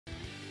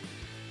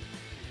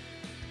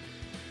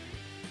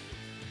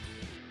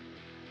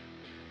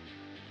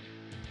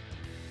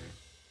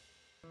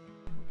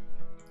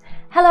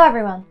Hello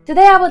everyone!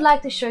 Today I would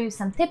like to show you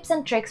some tips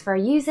and tricks for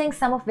using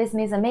some of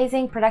Visme's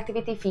amazing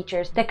productivity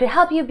features that could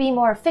help you be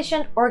more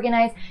efficient,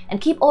 organized,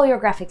 and keep all your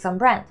graphics on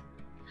brand.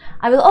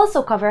 I will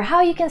also cover how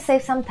you can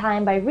save some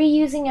time by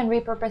reusing and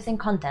repurposing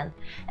content,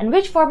 and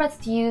which formats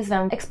to use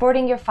when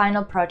exporting your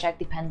final project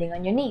depending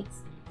on your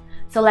needs.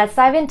 So let's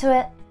dive into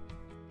it!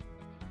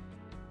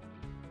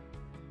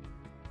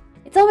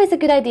 It's always a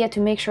good idea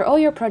to make sure all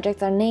your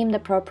projects are named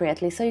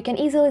appropriately so you can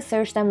easily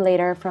search them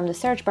later from the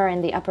search bar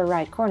in the upper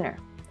right corner.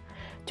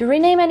 To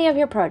rename any of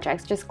your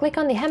projects, just click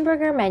on the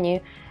hamburger menu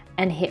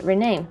and hit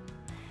rename.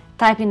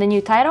 Type in the new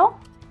title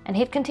and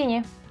hit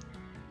continue.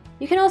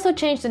 You can also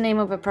change the name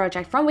of a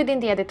project from within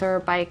the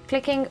editor by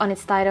clicking on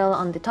its title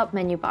on the top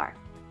menu bar.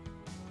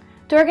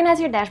 To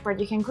organize your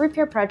dashboard, you can group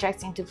your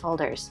projects into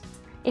folders.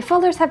 If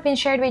folders have been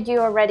shared with you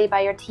already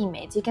by your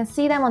teammates, you can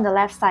see them on the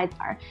left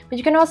sidebar, but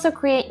you can also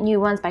create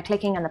new ones by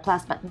clicking on the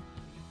plus button.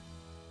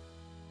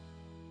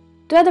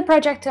 To add a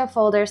project to a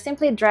folder,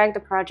 simply drag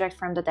the project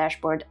from the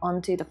dashboard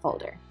onto the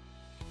folder.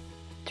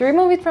 To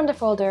remove it from the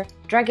folder,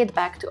 drag it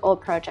back to all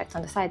projects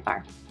on the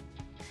sidebar.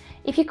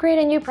 If you create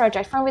a new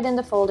project from within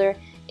the folder,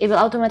 it will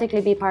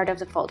automatically be part of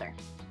the folder.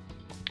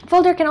 A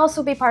folder can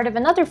also be part of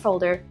another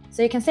folder,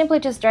 so you can simply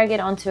just drag it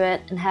onto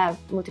it and have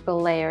multiple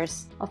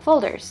layers of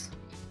folders.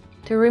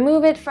 To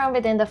remove it from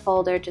within the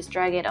folder, just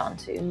drag it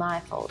onto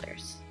My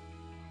Folders.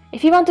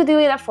 If you want to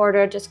delete a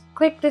folder, just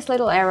click this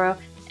little arrow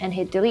and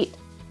hit delete.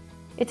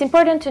 It's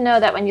important to know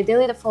that when you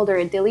delete a folder,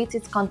 it deletes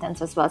its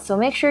contents as well, so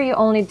make sure you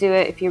only do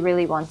it if you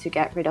really want to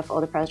get rid of all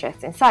the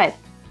projects inside.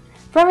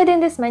 From within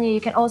this menu,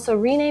 you can also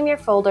rename your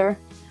folder,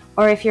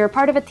 or if you're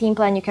part of a team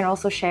plan, you can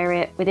also share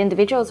it with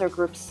individuals or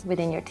groups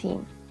within your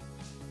team.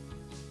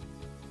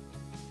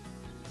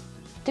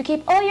 To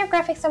keep all your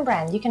graphics on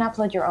brand, you can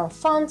upload your own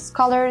fonts,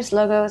 colors,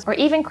 logos, or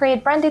even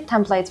create branded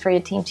templates for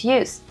your team to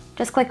use.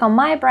 Just click on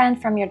My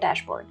Brand from your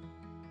dashboard.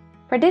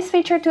 For this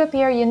feature to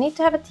appear, you need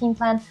to have a team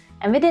plan,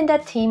 and within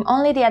that team,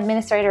 only the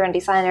administrator and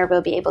designer will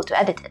be able to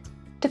edit it.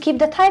 To keep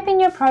the type in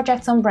your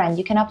projects on brand,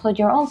 you can upload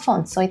your own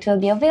font, so it will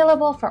be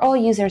available for all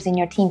users in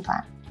your team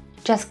plan.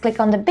 Just click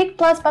on the big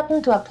plus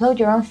button to upload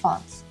your own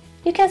fonts.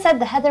 You can set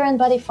the header and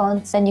body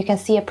fonts, and you can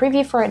see a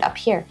preview for it up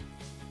here.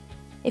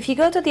 If you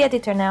go to the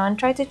editor now and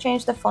try to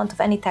change the font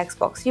of any text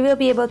box, you will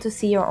be able to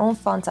see your own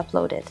fonts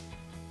uploaded.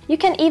 You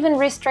can even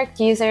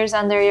restrict users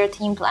under your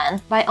team plan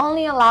by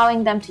only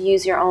allowing them to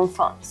use your own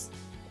fonts.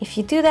 If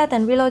you do that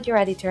and reload your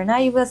editor, now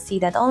you will see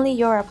that only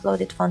your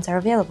uploaded fonts are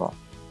available.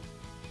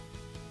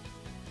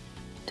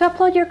 To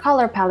upload your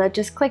color palette,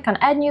 just click on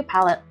Add New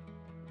Palette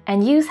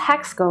and use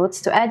hex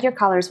codes to add your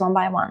colors one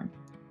by one.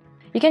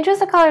 You can choose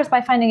the colors by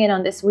finding it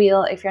on this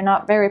wheel if you're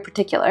not very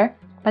particular,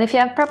 but if you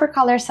have proper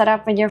colors set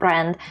up with your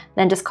brand,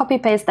 then just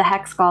copy-paste the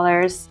hex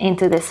colors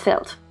into this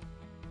field.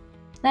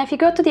 Now if you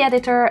go to the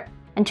editor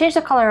and change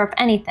the color of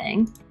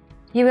anything,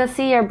 you will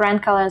see your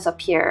brand colors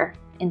appear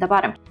in the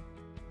bottom.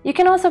 You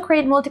can also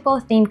create multiple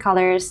theme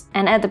colors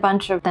and add a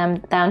bunch of them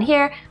down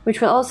here, which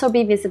will also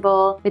be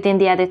visible within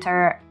the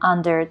editor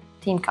under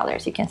theme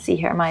colors. You can see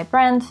here my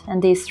brand,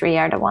 and these three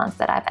are the ones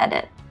that I've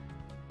added.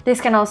 This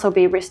can also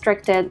be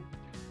restricted,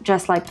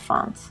 just like the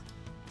fonts.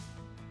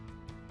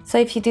 So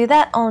if you do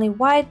that, only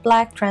white,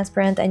 black,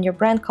 transparent, and your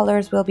brand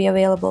colors will be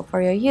available for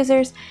your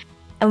users.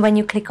 And when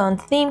you click on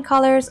theme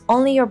colors,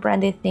 only your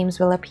branded themes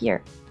will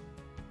appear.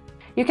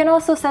 You can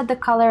also set the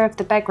color of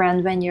the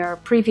background when you're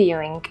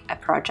previewing a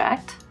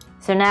project.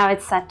 So now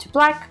it's set to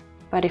black,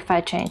 but if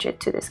I change it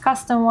to this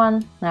custom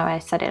one, now I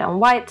set it on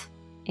white.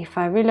 If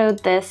I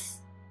reload this,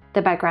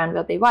 the background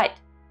will be white.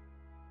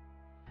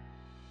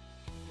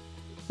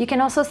 You can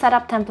also set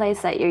up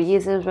templates that your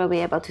users will be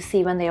able to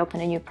see when they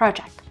open a new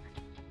project.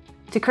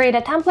 To create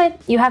a template,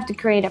 you have to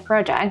create a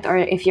project, or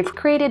if you've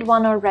created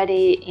one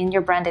already in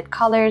your branded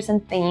colors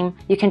and theme,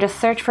 you can just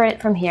search for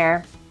it from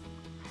here.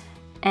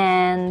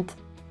 And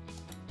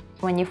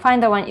when you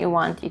find the one you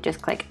want, you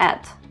just click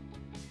Add.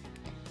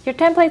 Your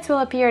templates will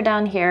appear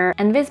down here,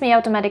 and Visme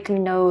automatically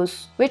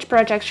knows which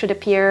projects should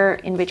appear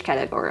in which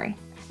category.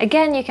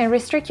 Again, you can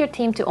restrict your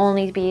team to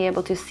only be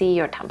able to see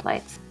your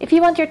templates. If you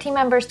want your team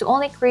members to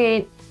only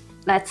create,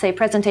 let's say,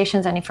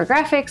 presentations and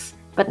infographics,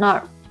 but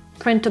not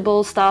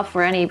printable stuff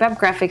or any web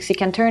graphics, you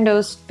can turn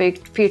those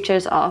big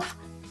features off.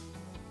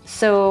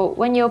 So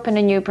when you open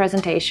a new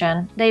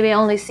presentation, they will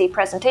only see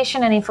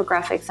presentation and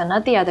infographics and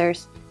not the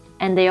others,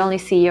 and they only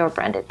see your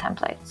branded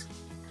templates.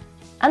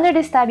 Under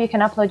this tab, you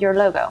can upload your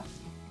logo.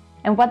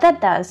 And what that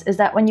does is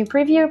that when you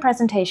preview a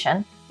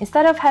presentation,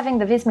 instead of having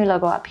the Visme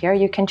logo up here,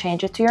 you can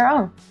change it to your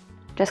own.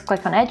 Just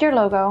click on Add Your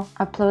Logo,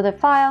 upload a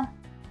file,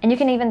 and you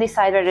can even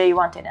decide whether you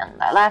want it in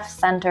the left,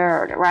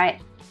 center, or the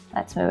right.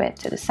 Let's move it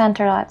to the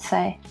center, let's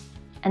say.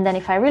 And then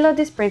if I reload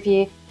this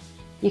preview,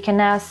 you can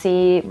now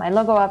see my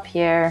logo up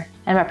here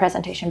and my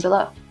presentation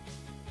below.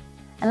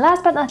 And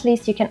last but not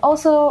least, you can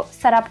also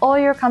set up all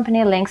your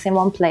company links in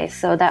one place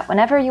so that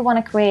whenever you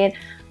want to create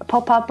a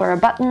pop-up or a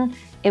button,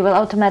 it will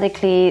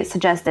automatically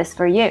suggest this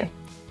for you.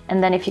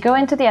 And then if you go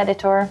into the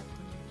editor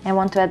and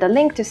want to add a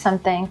link to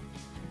something,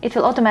 it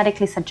will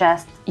automatically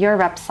suggest your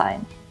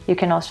website You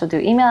can also do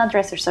email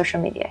address or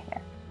social media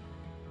here.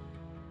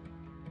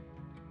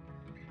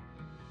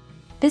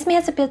 Visme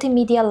has a built-in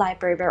media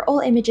library where all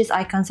images,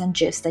 icons, and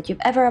GIFs that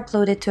you've ever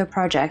uploaded to a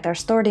project are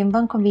stored in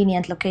one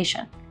convenient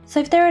location. So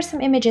if there are some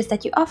images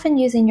that you often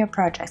use in your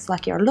projects,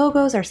 like your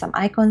logos or some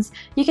icons,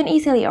 you can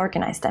easily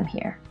organize them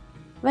here.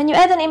 When you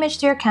add an image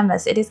to your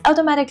canvas, it is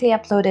automatically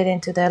uploaded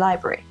into the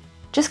library.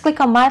 Just click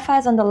on My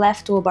Files on the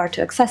left toolbar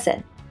to access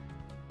it.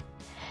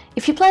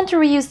 If you plan to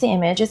reuse the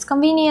image, it's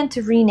convenient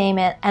to rename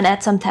it and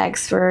add some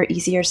tags for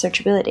easier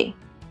searchability.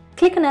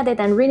 Click on Edit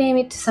and rename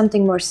it to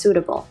something more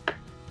suitable.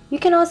 You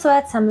can also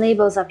add some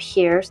labels up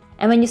here,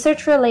 and when you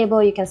search for a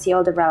label, you can see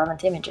all the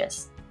relevant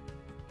images.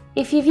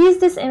 If you've used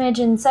this image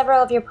in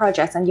several of your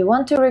projects and you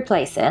want to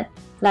replace it,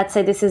 let's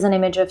say this is an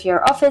image of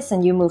your office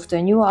and you move to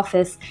a new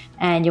office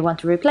and you want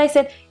to replace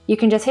it, you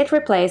can just hit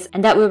replace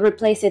and that will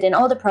replace it in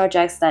all the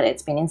projects that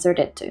it's been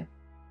inserted to.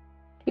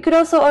 You could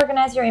also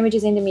organize your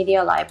images in the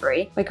media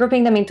library by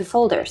grouping them into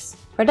folders.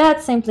 For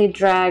that, simply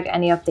drag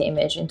any of the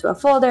image into a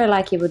folder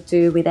like you would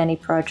do with any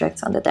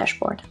projects on the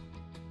dashboard.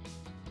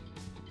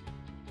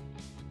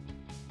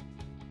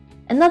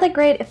 Another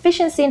great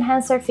efficiency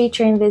enhancer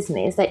feature in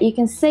Visme is that you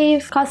can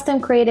save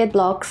custom created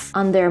blocks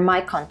under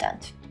My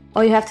Content.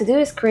 All you have to do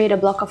is create a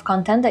block of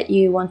content that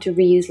you want to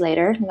reuse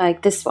later,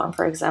 like this one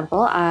for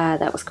example,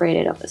 that was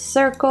created of a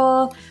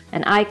circle,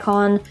 an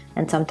icon,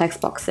 and some text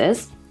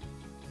boxes.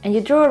 And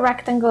you draw a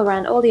rectangle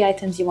around all the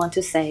items you want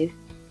to save,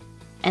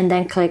 and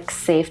then click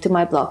Save to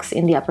My Blocks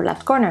in the upper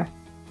left corner.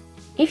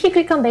 If you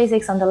click on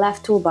Basics on the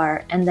left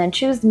toolbar and then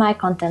choose the My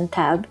Content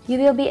tab, you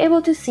will be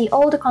able to see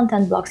all the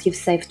content blocks you've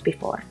saved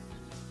before.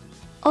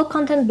 All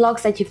content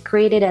blocks that you've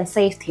created and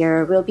saved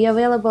here will be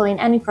available in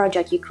any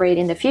project you create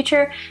in the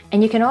future,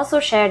 and you can also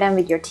share them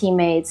with your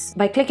teammates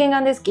by clicking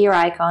on this gear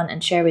icon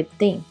and share with the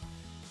team.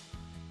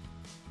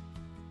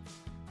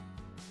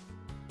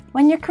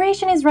 When your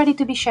creation is ready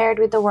to be shared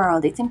with the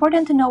world, it's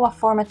important to know what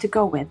format to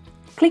go with.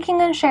 Clicking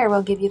on Share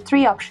will give you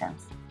 3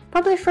 options.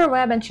 Publish for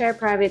web and share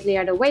privately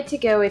are the way to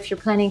go if you're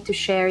planning to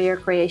share your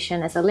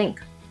creation as a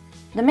link.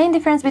 The main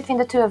difference between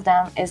the two of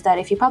them is that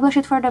if you publish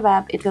it for the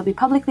web, it will be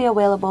publicly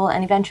available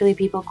and eventually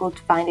people could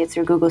find it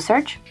through Google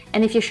search.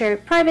 And if you share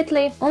it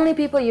privately, only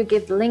people you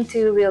give the link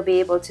to will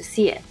be able to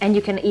see it, and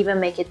you can even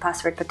make it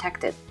password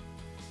protected.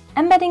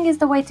 Embedding is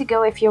the way to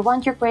go if you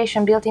want your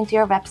creation built into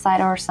your website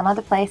or some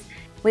other place,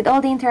 with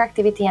all the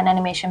interactivity and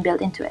animation built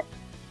into it.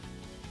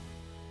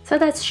 So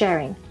that's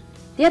sharing.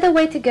 The other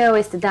way to go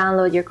is to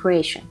download your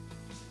creation.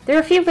 There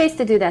are a few ways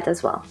to do that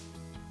as well.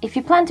 If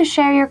you plan to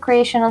share your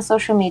creation on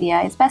social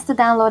media, it's best to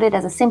download it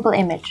as a simple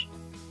image.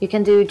 You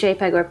can do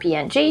JPEG or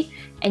PNG,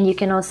 and you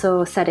can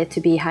also set it to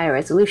be higher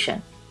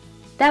resolution.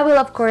 That will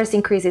of course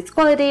increase its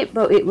quality,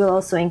 but it will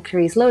also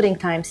increase loading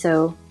time,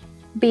 so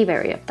be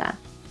wary of that.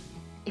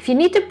 If you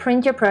need to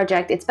print your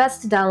project, it's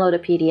best to download a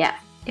PDF.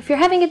 If you're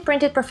having it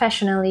printed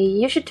professionally,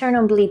 you should turn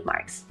on bleed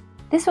marks.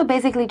 This will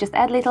basically just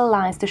add little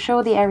lines to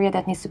show the area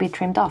that needs to be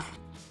trimmed off.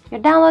 Your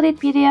downloaded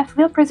PDF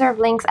will preserve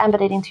links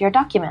embedded into your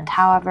document,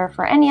 however,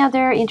 for any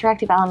other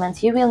interactive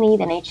elements you will need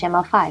an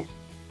HTML5.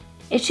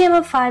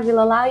 HTML5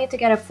 will allow you to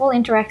get a full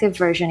interactive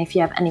version if you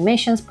have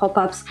animations,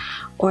 pop-ups,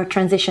 or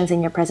transitions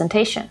in your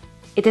presentation.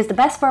 It is the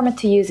best format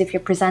to use if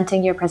you're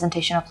presenting your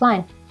presentation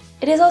offline.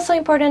 It is also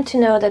important to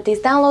know that these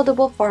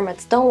downloadable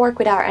formats don't work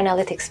with our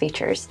analytics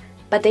features,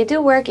 but they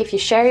do work if you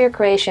share your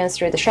creations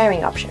through the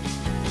sharing option.